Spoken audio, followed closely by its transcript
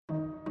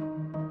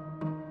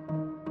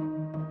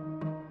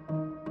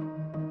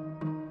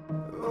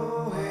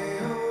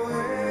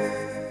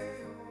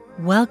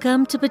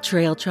Welcome to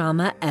Betrayal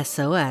Trauma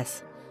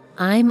SOS.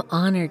 I'm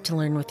honored to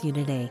learn with you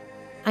today.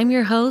 I'm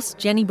your host,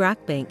 Jenny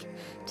Brockbank.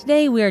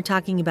 Today we are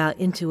talking about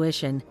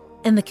intuition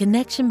and the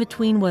connection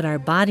between what our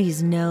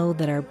bodies know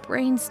that our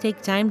brains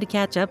take time to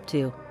catch up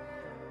to.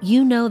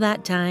 You know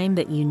that time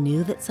that you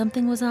knew that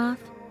something was off?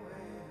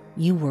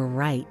 You were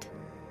right,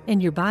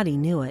 and your body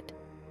knew it.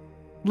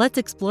 Let's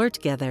explore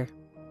together.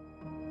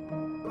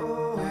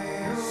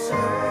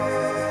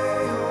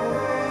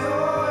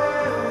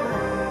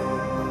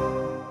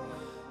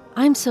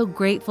 I'm so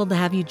grateful to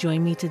have you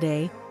join me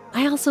today.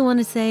 I also want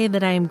to say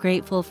that I am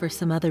grateful for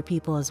some other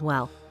people as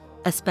well.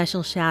 A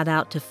special shout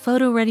out to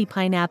Photo Ready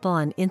Pineapple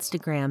on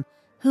Instagram,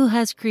 who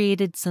has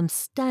created some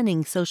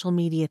stunning social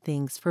media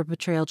things for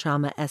Betrayal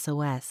Trauma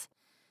SOS.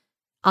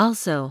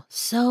 Also,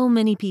 so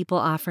many people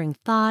offering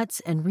thoughts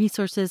and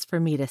resources for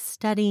me to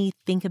study,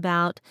 think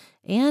about,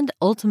 and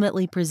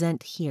ultimately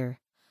present here.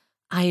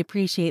 I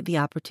appreciate the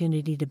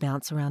opportunity to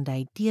bounce around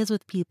ideas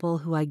with people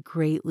who I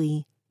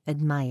greatly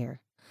admire.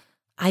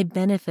 I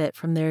benefit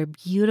from their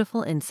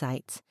beautiful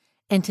insights,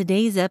 and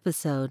today's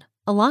episode,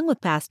 along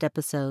with past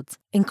episodes,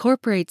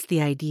 incorporates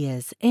the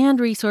ideas and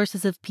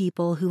resources of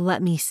people who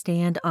let me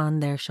stand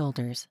on their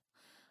shoulders.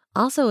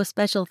 Also, a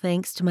special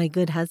thanks to my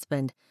good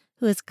husband,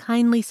 who is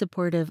kindly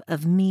supportive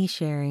of me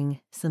sharing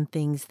some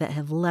things that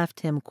have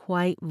left him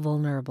quite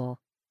vulnerable.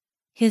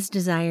 His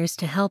desires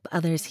to help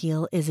others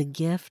heal is a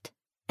gift,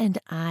 and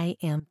I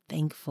am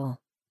thankful.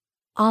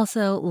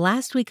 Also,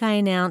 last week I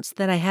announced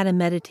that I had a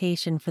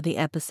meditation for the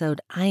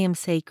episode I Am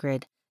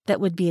Sacred that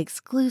would be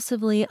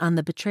exclusively on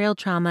the Betrayal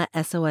Trauma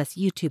SOS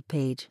YouTube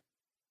page.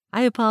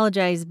 I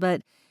apologize,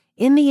 but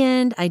in the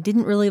end, I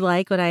didn't really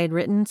like what I had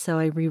written, so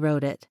I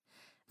rewrote it.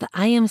 The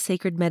I Am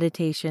Sacred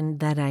meditation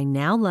that I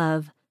now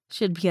love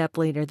should be up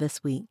later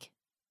this week.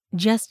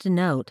 Just a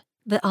note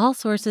that all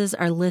sources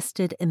are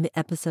listed in the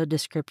episode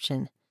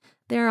description.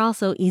 They are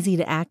also easy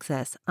to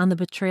access on the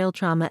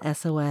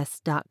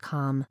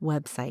betrayaltraumasos.com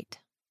website.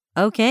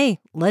 Okay,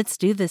 let's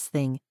do this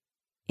thing.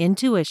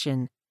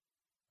 Intuition.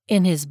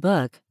 In his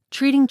book,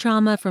 Treating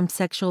Trauma from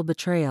Sexual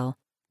Betrayal,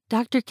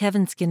 Dr.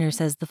 Kevin Skinner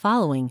says the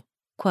following,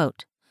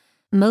 quote,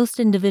 "Most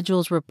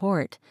individuals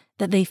report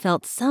that they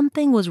felt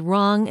something was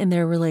wrong in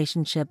their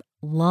relationship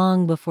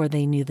long before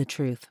they knew the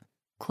truth."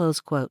 Close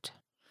quote.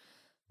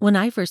 When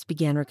I first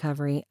began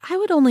recovery, I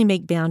would only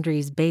make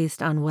boundaries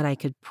based on what I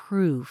could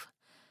prove.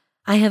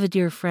 I have a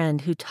dear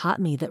friend who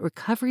taught me that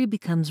recovery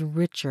becomes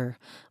richer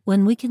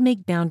when we can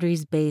make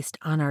boundaries based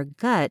on our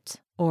gut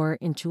or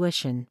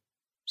intuition.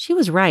 She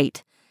was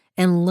right,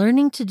 and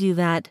learning to do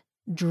that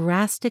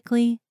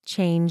drastically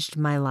changed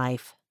my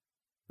life.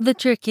 The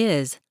trick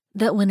is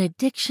that when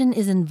addiction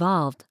is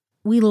involved,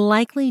 we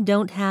likely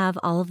don't have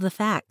all of the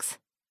facts.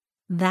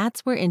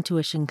 That's where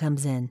intuition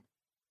comes in.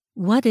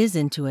 What is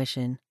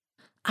intuition?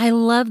 I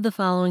love the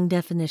following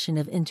definition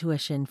of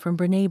intuition from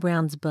Brené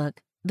Brown's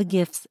book, The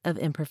Gifts of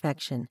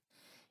Imperfection.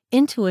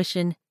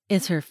 Intuition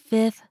is her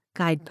 5th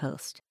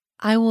guidepost.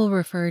 I will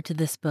refer to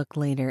this book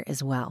later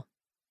as well.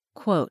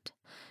 Quote,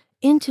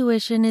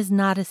 "Intuition is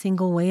not a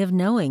single way of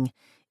knowing.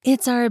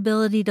 It's our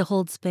ability to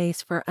hold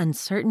space for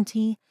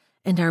uncertainty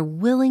and our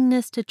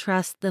willingness to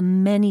trust the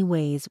many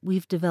ways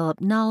we've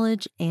developed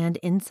knowledge and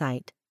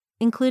insight,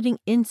 including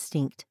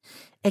instinct,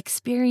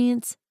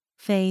 experience,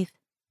 faith,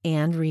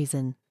 and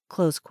reason."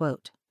 Close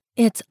quote.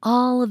 It's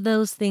all of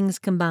those things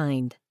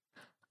combined.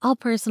 I'll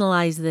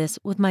personalize this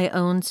with my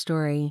own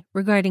story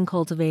regarding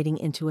cultivating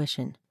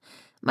intuition.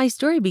 My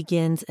story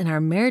begins in our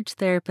marriage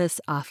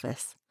therapist's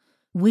office.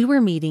 We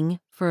were meeting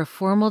for a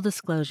formal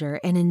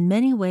disclosure, and in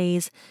many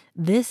ways,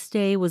 this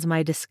day was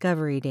my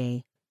discovery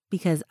day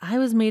because I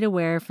was made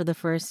aware for the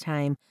first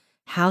time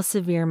how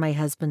severe my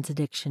husband's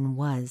addiction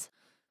was.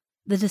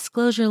 The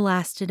disclosure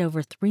lasted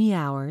over 3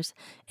 hours,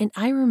 and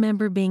I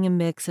remember being a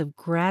mix of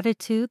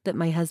gratitude that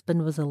my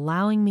husband was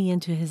allowing me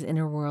into his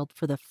inner world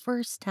for the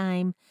first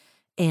time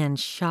and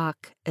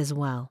shock as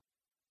well.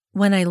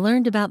 When I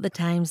learned about the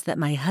times that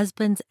my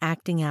husband's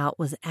acting out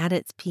was at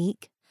its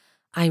peak,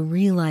 I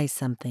realized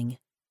something.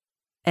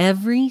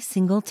 Every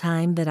single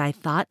time that I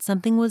thought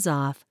something was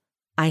off,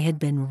 I had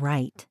been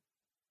right.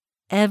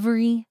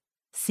 Every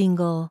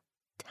single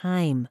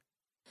time.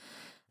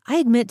 I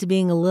admit to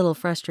being a little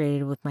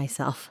frustrated with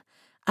myself.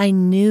 I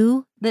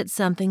knew that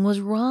something was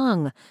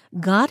wrong.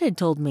 God had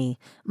told me.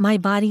 My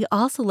body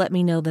also let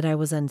me know that I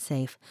was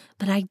unsafe,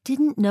 but I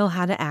didn't know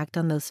how to act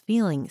on those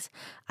feelings.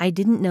 I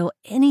didn't know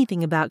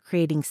anything about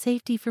creating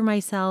safety for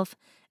myself,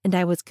 and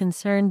I was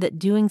concerned that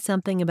doing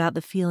something about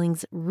the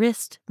feelings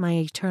risked my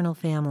eternal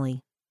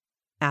family.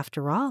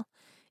 After all,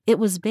 it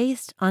was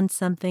based on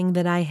something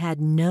that I had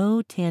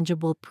no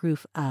tangible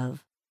proof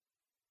of.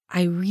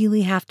 I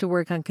really have to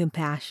work on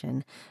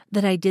compassion,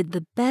 that I did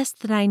the best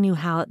that I knew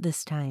how at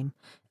this time,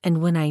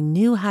 and when I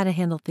knew how to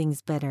handle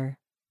things better,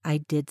 I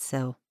did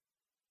so.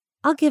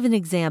 I'll give an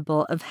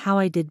example of how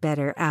I did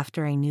better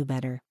after I knew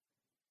better.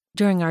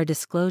 During our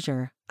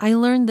disclosure, I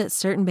learned that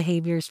certain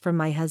behaviors from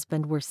my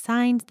husband were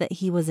signs that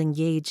he was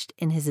engaged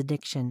in his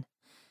addiction.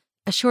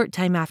 A short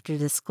time after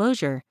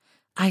disclosure,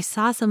 I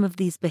saw some of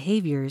these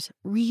behaviors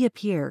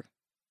reappear.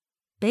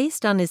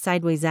 Based on his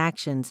sideways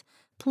actions,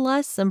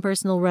 plus some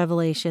personal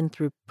revelation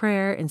through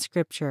prayer and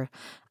scripture,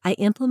 I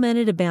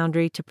implemented a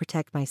boundary to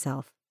protect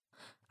myself.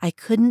 I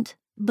couldn't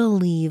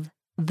believe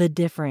the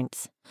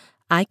difference.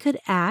 I could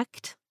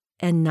act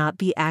and not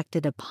be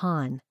acted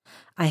upon.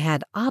 I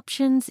had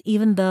options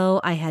even though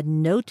I had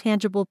no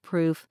tangible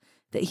proof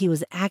that he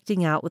was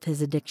acting out with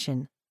his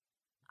addiction.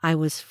 I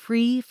was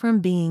free from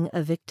being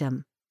a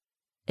victim.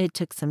 It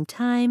took some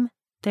time,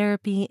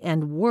 therapy,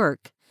 and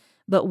work,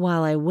 but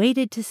while I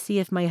waited to see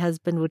if my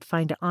husband would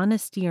find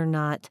honesty or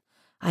not,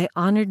 I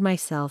honored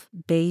myself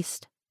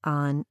based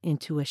on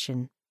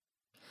intuition.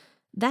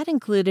 That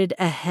included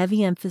a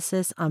heavy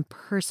emphasis on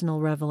personal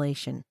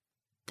revelation.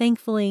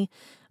 Thankfully,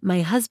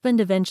 my husband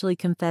eventually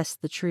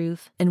confessed the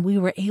truth, and we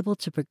were able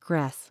to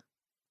progress.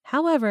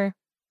 However,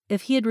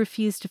 if he had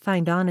refused to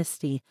find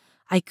honesty,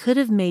 I could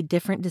have made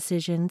different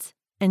decisions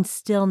and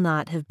still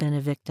not have been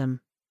a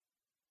victim.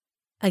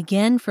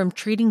 Again, from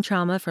Treating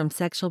Trauma from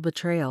Sexual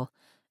Betrayal,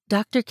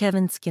 Dr.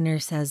 Kevin Skinner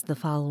says the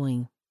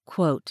following,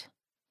 quote,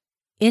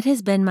 "It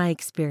has been my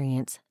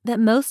experience that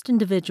most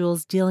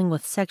individuals dealing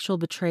with sexual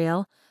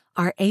betrayal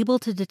are able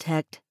to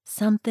detect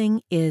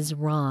something is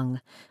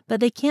wrong, but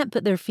they can't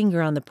put their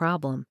finger on the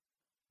problem.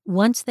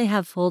 Once they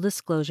have full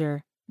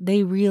disclosure,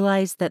 they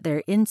realize that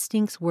their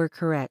instincts were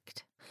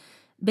correct.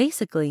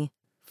 Basically,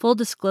 full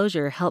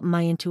disclosure helped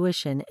my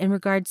intuition in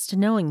regards to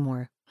knowing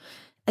more.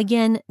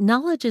 Again,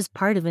 knowledge is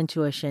part of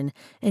intuition,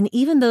 and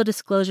even though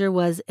disclosure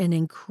was an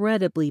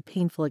incredibly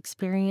painful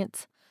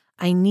experience,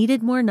 I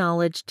needed more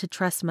knowledge to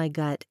trust my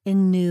gut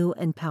in new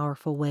and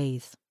powerful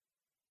ways.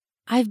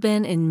 I've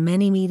been in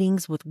many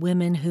meetings with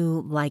women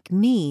who, like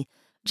me,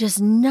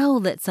 just know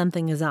that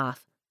something is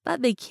off,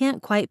 but they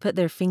can't quite put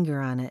their finger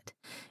on it.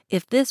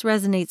 If this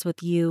resonates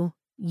with you,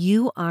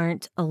 you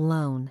aren't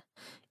alone.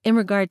 In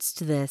regards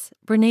to this,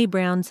 Brené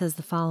Brown says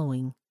the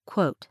following,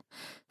 quote,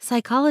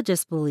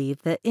 "Psychologists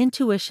believe that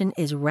intuition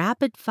is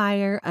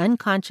rapid-fire,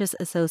 unconscious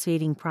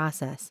associating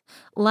process,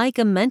 like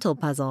a mental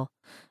puzzle.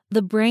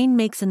 The brain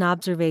makes an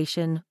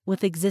observation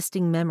with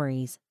existing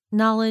memories,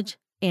 knowledge,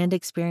 and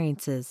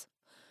experiences.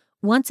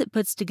 Once it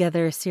puts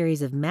together a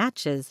series of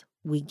matches,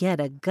 we get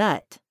a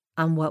gut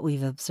on what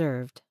we've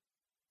observed."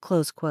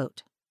 Close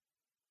quote.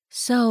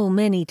 So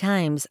many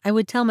times I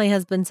would tell my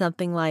husband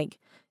something like,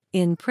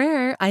 "In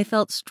prayer, I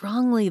felt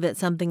strongly that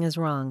something is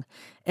wrong,"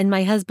 and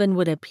my husband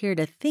would appear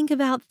to think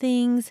about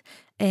things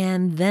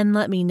and then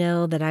let me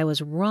know that I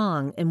was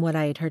wrong in what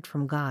I had heard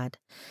from God.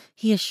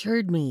 He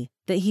assured me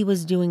that he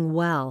was doing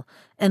well,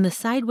 and the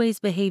sideways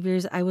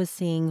behaviors I was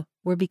seeing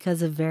were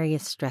because of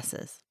various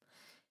stresses.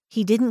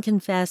 He didn't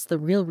confess the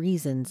real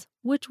reasons,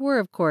 which were,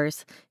 of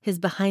course, his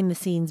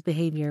behind-the-scenes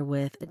behavior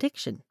with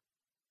addiction.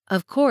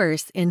 Of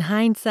course, in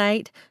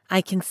hindsight,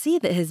 I can see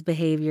that his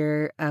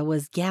behavior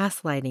was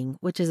gaslighting,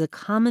 which is a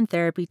common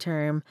therapy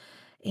term,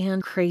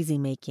 and crazy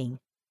making.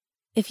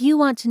 If you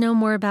want to know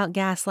more about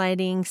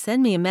gaslighting,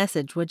 send me a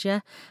message, would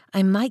you?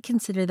 I might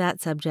consider that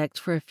subject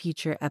for a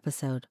future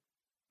episode.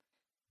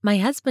 My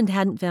husband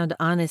hadn't found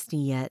honesty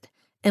yet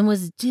and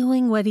was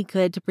doing what he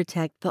could to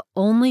protect the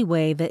only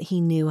way that he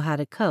knew how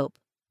to cope,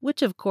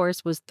 which of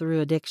course was through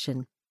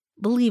addiction.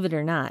 Believe it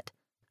or not,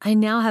 I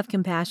now have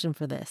compassion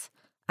for this.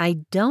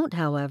 I don't,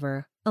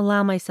 however,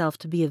 allow myself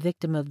to be a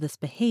victim of this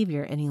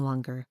behavior any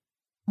longer.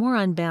 More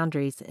on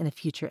boundaries in a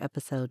future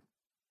episode.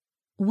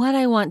 What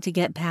I want to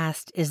get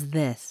past is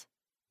this.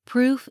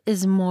 Proof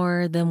is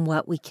more than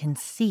what we can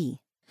see.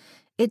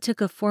 It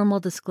took a formal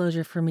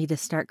disclosure for me to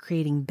start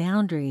creating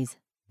boundaries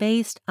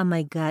based on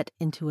my gut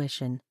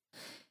intuition.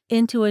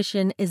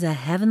 Intuition is a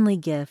heavenly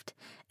gift,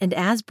 and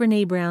as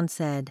Brené Brown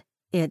said,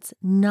 it's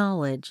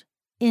knowledge,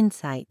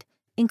 insight,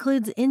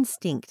 includes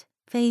instinct,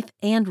 faith,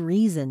 and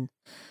reason.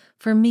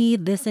 For me,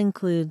 this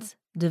includes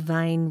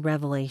divine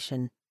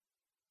revelation.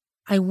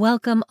 I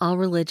welcome all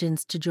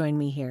religions to join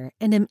me here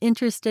and am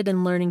interested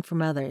in learning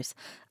from others.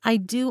 I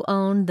do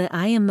own that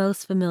I am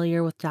most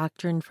familiar with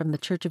doctrine from the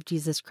Church of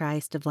Jesus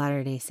Christ of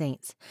Latter-day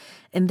Saints,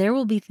 and there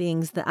will be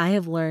things that I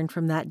have learned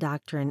from that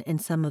doctrine in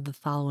some of the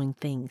following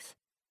things.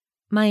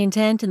 My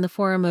intent in the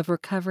Forum of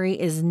Recovery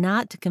is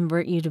not to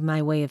convert you to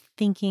my way of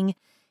thinking.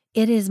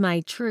 It is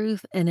my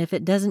truth, and if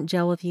it doesn't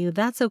gel with you,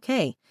 that's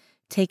okay.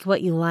 Take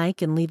what you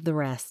like and leave the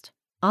rest.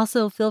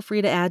 Also, feel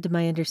free to add to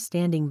my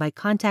understanding by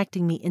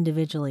contacting me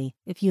individually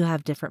if you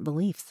have different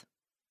beliefs.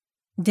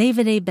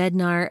 David A.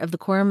 Bednar of the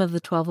Quorum of the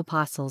 12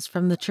 Apostles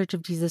from the Church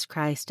of Jesus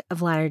Christ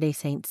of Latter-day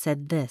Saints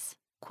said this,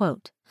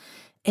 quote,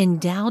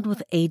 "Endowed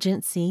with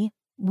agency,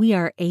 we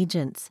are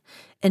agents,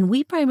 and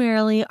we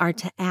primarily are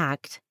to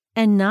act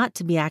and not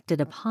to be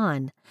acted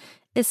upon,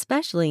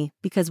 especially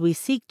because we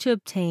seek to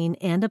obtain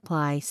and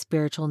apply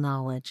spiritual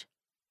knowledge."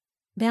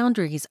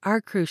 Boundaries are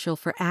crucial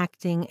for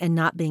acting and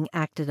not being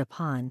acted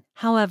upon.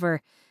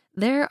 However,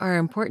 there are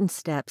important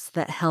steps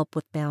that help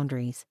with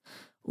boundaries.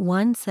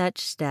 One such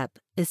step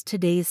is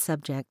today's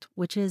subject,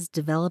 which is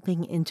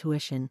developing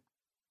intuition.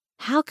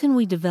 How can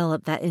we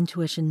develop that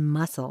intuition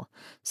muscle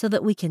so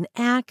that we can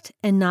act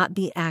and not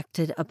be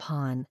acted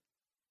upon?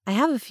 I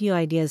have a few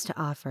ideas to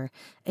offer,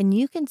 and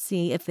you can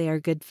see if they are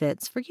good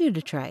fits for you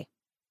to try.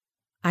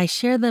 I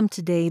share them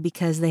today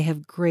because they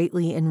have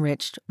greatly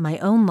enriched my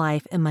own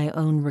life and my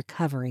own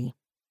recovery.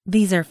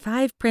 These are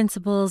 5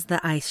 principles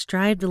that I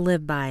strive to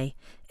live by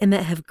and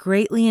that have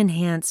greatly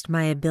enhanced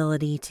my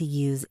ability to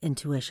use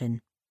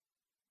intuition.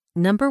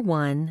 Number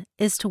 1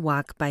 is to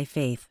walk by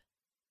faith.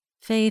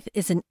 Faith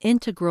is an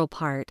integral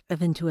part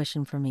of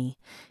intuition for me.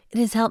 It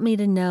has helped me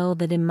to know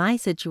that in my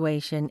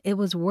situation, it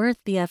was worth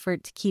the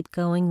effort to keep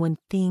going when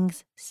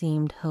things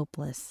seemed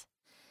hopeless.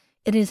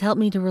 It has helped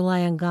me to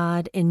rely on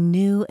God in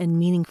new and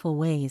meaningful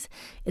ways.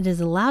 It has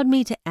allowed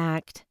me to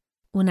act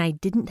when I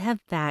didn't have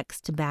facts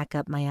to back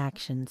up my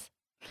actions.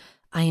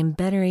 I am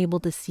better able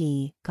to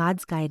see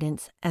God's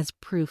guidance as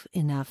proof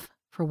enough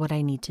for what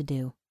I need to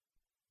do.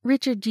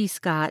 Richard G.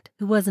 Scott,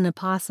 who was an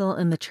apostle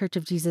in the Church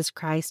of Jesus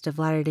Christ of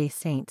Latter-day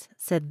Saints,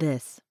 said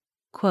this,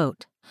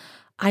 quote,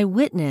 I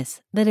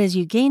witness that as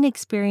you gain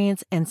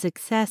experience and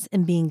success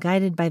in being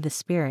guided by the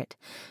Spirit,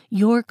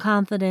 your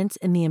confidence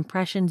in the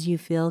impressions you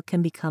feel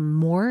can become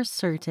more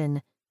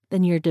certain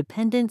than your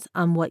dependence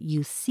on what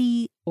you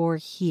see or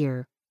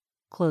hear.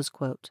 Close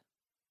quote.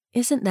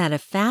 Isn't that a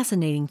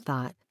fascinating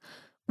thought?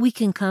 We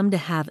can come to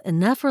have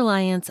enough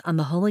reliance on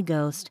the Holy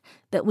Ghost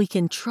that we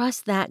can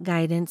trust that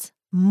guidance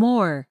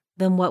more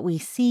than what we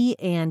see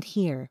and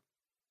hear.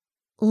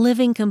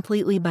 Living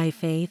completely by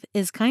faith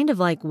is kind of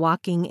like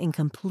walking in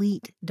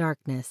complete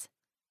darkness.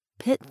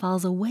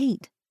 Pitfalls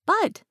await,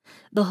 but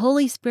the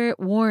Holy Spirit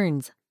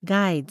warns,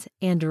 guides,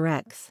 and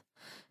directs.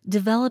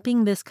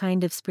 Developing this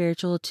kind of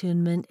spiritual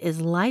attunement is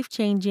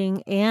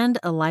life-changing and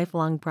a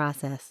lifelong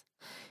process.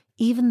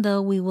 Even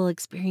though we will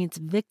experience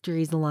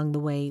victories along the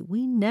way,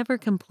 we never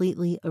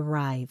completely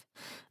arrive.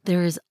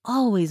 There is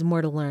always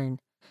more to learn.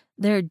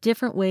 There are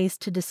different ways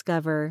to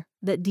discover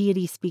that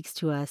deity speaks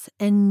to us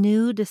and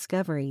new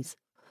discoveries.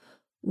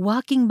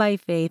 Walking by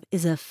faith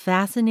is a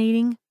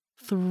fascinating,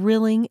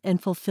 thrilling,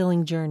 and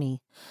fulfilling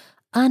journey.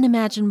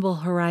 Unimaginable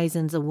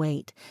horizons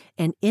await,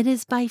 and it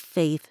is by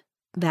faith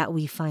that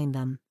we find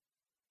them.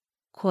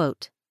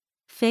 Quote,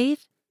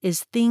 faith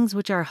is things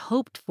which are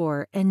hoped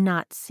for and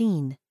not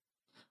seen.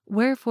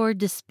 Wherefore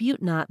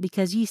dispute not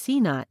because ye see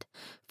not,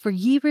 for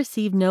ye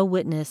receive no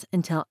witness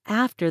until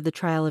after the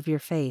trial of your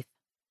faith.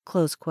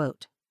 Close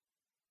quote.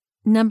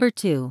 Number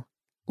 2,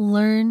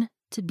 learn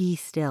to be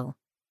still.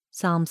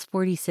 Psalms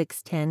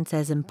 46:10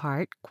 says in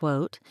part,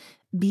 quote,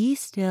 be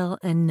still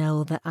and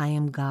know that I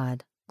am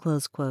God.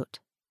 Close quote.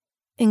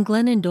 In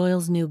Glennon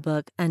Doyle's new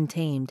book,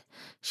 Untamed,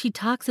 she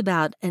talks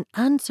about an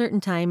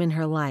uncertain time in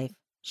her life.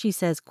 She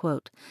says,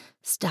 quote,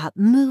 stop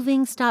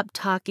moving, stop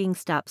talking,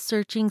 stop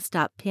searching,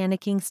 stop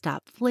panicking,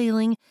 stop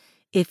flailing.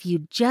 If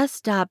you just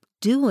stop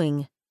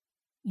doing,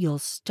 you'll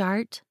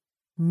start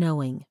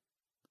knowing.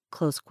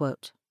 Close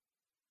quote.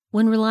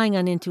 When relying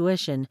on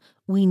intuition,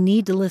 we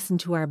need to listen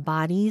to our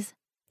bodies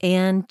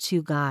and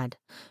to God.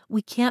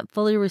 We can't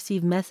fully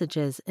receive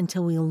messages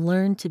until we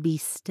learn to be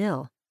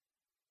still.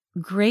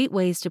 Great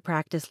ways to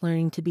practice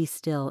learning to be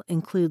still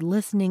include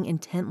listening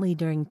intently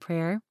during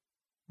prayer,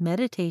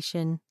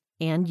 meditation,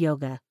 and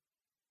yoga.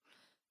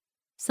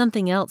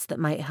 Something else that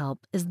might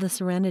help is the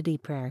Serenity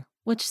Prayer,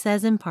 which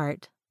says in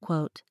part,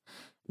 quote,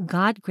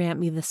 God grant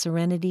me the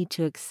serenity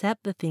to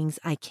accept the things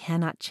I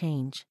cannot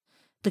change,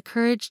 the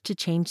courage to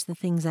change the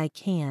things I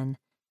can,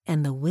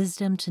 and the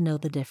wisdom to know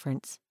the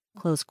difference.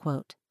 Close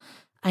quote.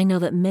 I know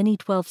that many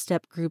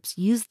 12-step groups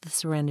use the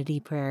Serenity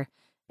Prayer,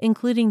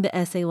 including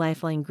the SA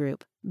Lifeline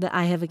group that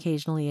I have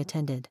occasionally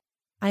attended.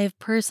 I have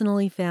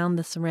personally found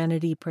the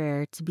Serenity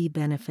Prayer to be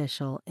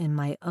beneficial in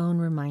my own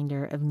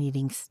reminder of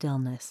needing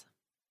stillness.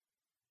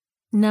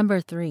 Number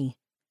 3,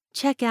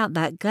 check out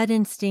that gut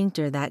instinct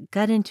or that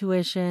gut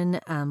intuition,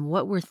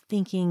 what we're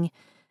thinking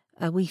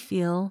we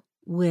feel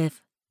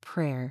with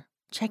prayer.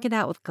 Check it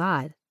out with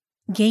God.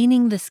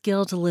 Gaining the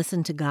skill to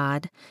listen to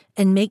God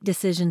and make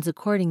decisions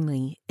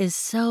accordingly is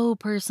so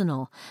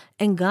personal,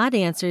 and God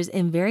answers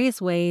in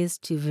various ways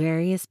to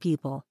various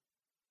people.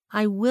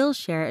 I will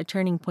share a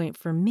turning point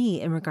for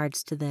me in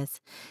regards to this,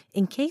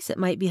 in case it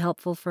might be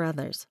helpful for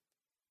others.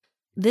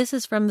 This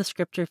is from the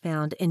scripture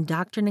found in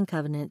Doctrine and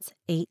Covenants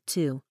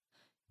 8:2.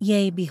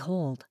 Yea,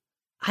 behold,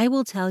 I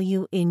will tell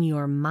you in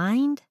your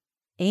mind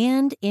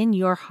and in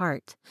your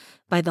heart,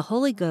 by the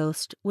Holy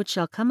Ghost, which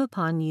shall come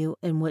upon you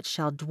and which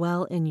shall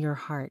dwell in your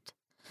heart.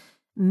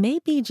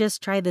 Maybe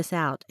just try this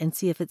out and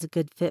see if it's a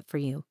good fit for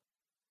you.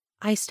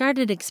 I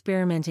started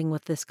experimenting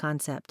with this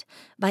concept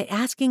by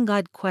asking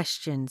God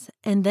questions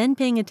and then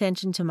paying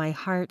attention to my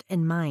heart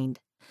and mind.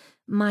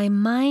 My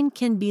mind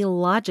can be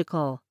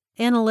logical,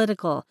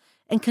 analytical,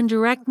 and can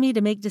direct me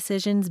to make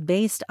decisions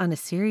based on a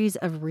series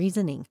of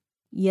reasoning.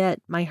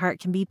 Yet my heart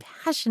can be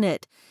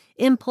passionate,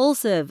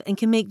 impulsive, and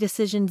can make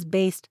decisions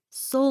based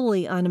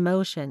solely on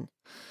emotion.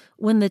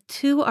 When the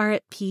two are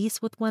at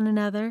peace with one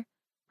another,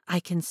 I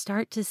can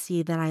start to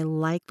see that I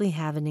likely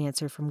have an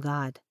answer from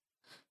God.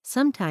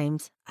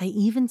 Sometimes I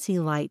even see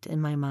light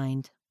in my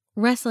mind.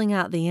 Wrestling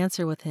out the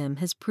answer with Him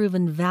has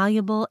proven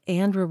valuable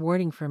and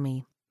rewarding for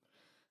me.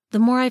 The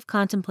more I've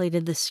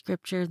contemplated the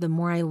scripture, the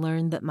more I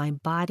learned that my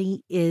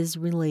body is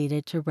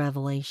related to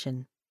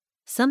revelation.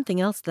 Something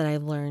else that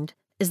I've learned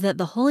is that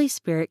the Holy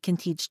Spirit can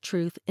teach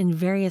truth in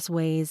various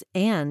ways,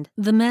 and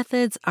the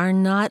methods are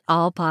not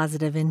all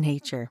positive in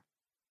nature.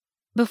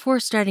 Before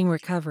starting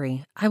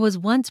recovery, I was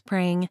once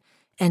praying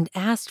and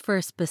asked for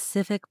a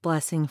specific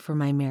blessing for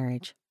my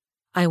marriage.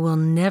 I will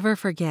never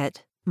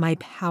forget my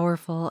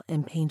powerful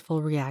and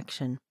painful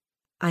reaction.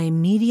 I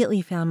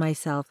immediately found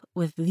myself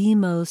with the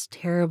most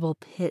terrible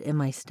pit in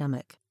my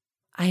stomach.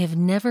 I have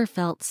never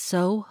felt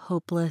so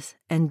hopeless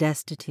and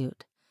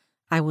destitute.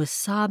 I was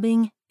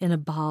sobbing in a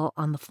ball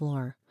on the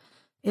floor.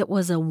 It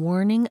was a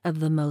warning of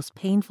the most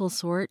painful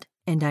sort,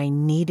 and I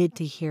needed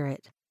to hear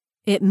it.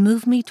 It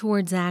moved me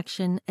towards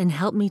action and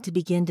helped me to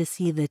begin to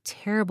see the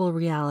terrible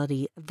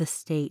reality of the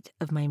state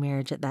of my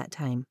marriage at that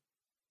time.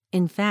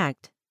 In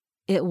fact,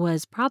 it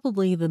was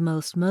probably the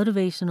most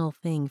motivational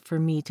thing for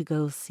me to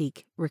go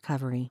seek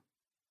recovery.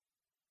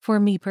 For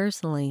me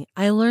personally,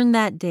 I learned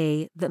that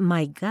day that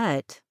my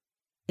gut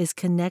is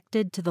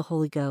connected to the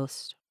Holy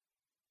Ghost.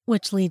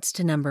 Which leads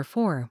to number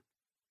 4.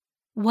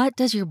 What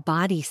does your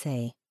body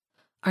say?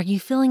 Are you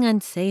feeling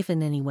unsafe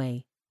in any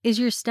way? Is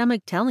your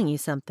stomach telling you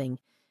something?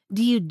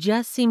 Do you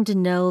just seem to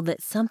know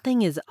that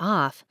something is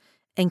off,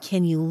 and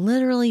can you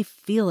literally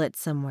feel it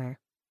somewhere?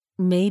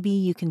 Maybe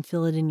you can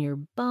feel it in your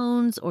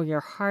bones or your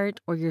heart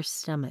or your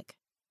stomach.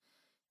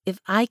 If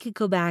I could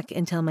go back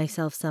and tell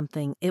myself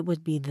something, it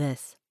would be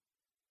this.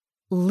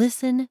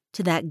 Listen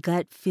to that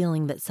gut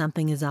feeling that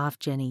something is off,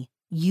 Jenny.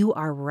 You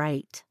are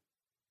right.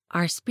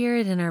 Our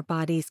spirit and our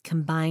bodies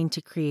combine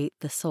to create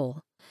the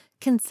soul.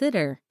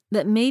 Consider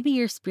that maybe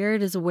your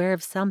spirit is aware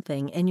of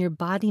something and your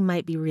body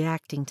might be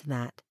reacting to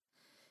that.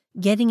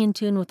 Getting in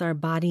tune with our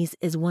bodies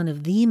is one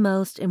of the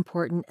most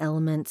important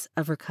elements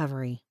of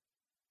recovery.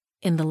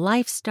 In the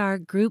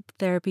LifeStar group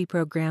therapy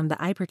program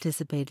that I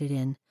participated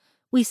in,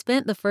 we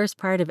spent the first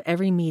part of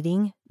every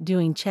meeting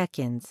doing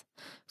check-ins.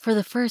 For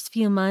the first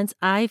few months,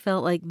 I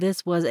felt like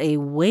this was a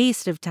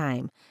waste of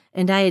time,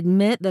 and I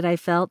admit that I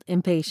felt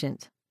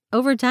impatient.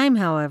 Over time,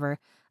 however,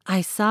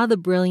 I saw the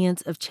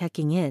brilliance of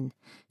checking in.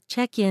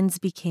 Check-ins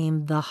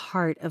became the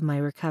heart of my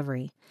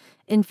recovery.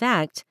 In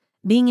fact,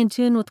 being in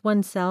tune with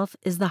oneself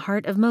is the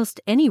heart of most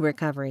any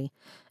recovery.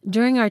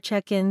 During our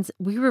check-ins,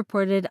 we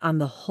reported on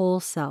the whole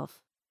self.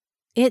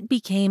 It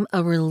became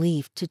a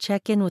relief to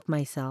check in with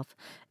myself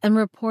and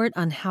report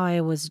on how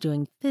I was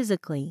doing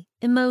physically,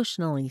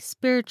 emotionally,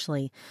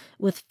 spiritually,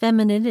 with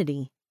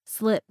femininity,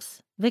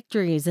 slips,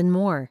 victories, and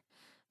more.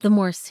 The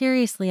more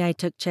seriously I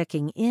took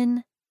checking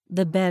in,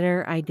 the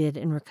better I did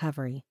in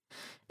recovery.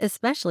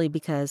 Especially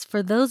because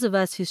for those of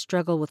us who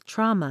struggle with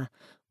trauma,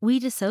 we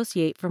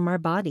dissociate from our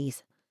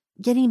bodies.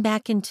 Getting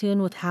back in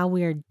tune with how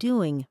we are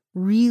doing,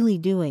 really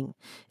doing,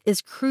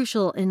 is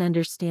crucial in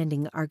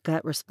understanding our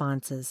gut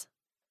responses.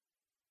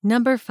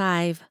 Number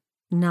 5,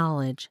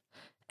 knowledge.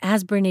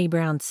 As Brené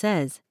Brown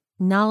says,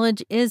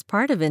 knowledge is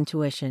part of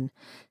intuition.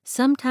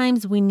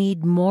 Sometimes we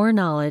need more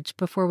knowledge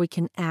before we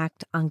can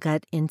act on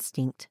gut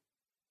instinct.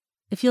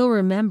 If you'll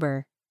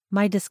remember,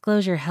 my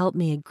disclosure helped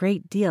me a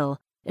great deal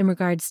in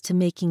regards to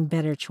making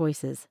better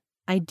choices.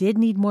 I did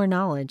need more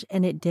knowledge,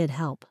 and it did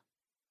help.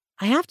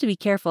 I have to be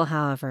careful,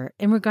 however,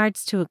 in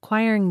regards to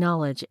acquiring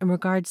knowledge in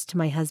regards to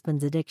my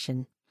husband's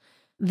addiction.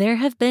 There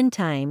have been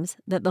times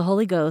that the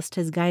Holy Ghost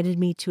has guided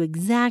me to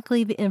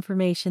exactly the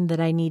information that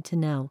I need to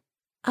know.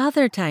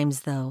 Other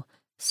times, though,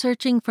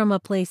 searching from a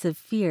place of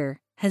fear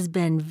has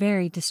been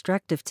very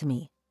destructive to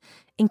me.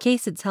 In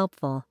case it's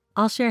helpful,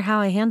 I'll share how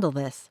I handle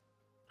this.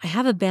 I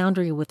have a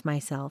boundary with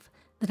myself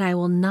that I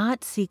will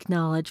not seek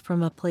knowledge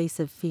from a place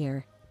of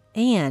fear,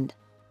 and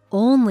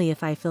only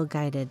if I feel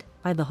guided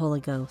by the Holy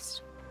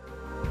Ghost.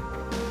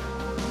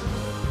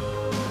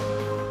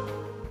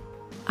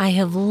 I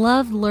have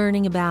loved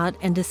learning about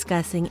and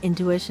discussing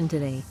intuition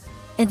today.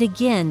 And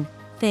again,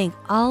 thank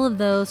all of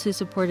those who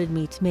supported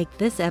me to make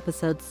this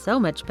episode so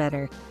much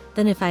better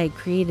than if I had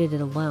created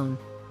it alone.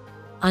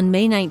 On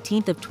May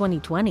 19th of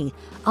 2020,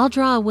 I'll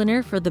draw a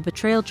winner for the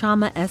Betrayal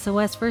Trauma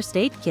SOS First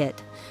Aid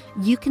Kit.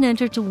 You can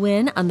enter to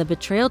win on the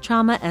Betrayal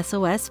Trauma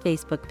SOS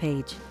Facebook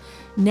page.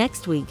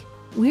 Next week,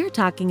 we're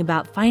talking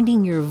about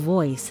finding your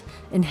voice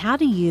and how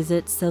to use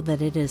it so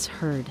that it is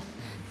heard.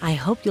 I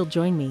hope you'll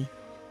join me.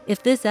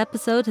 If this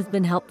episode has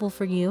been helpful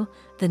for you,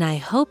 then I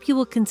hope you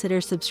will consider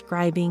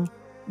subscribing,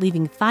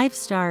 leaving 5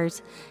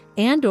 stars,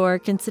 and/or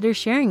consider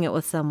sharing it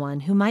with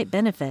someone who might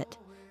benefit.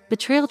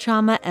 Betrayal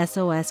Trauma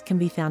SOS can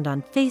be found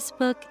on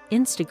Facebook,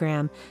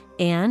 Instagram,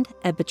 and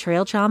at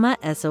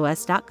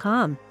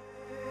betrayaltraumasos.com.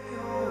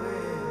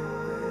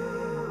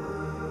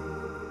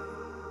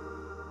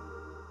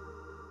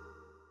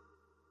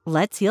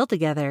 Let's heal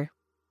together.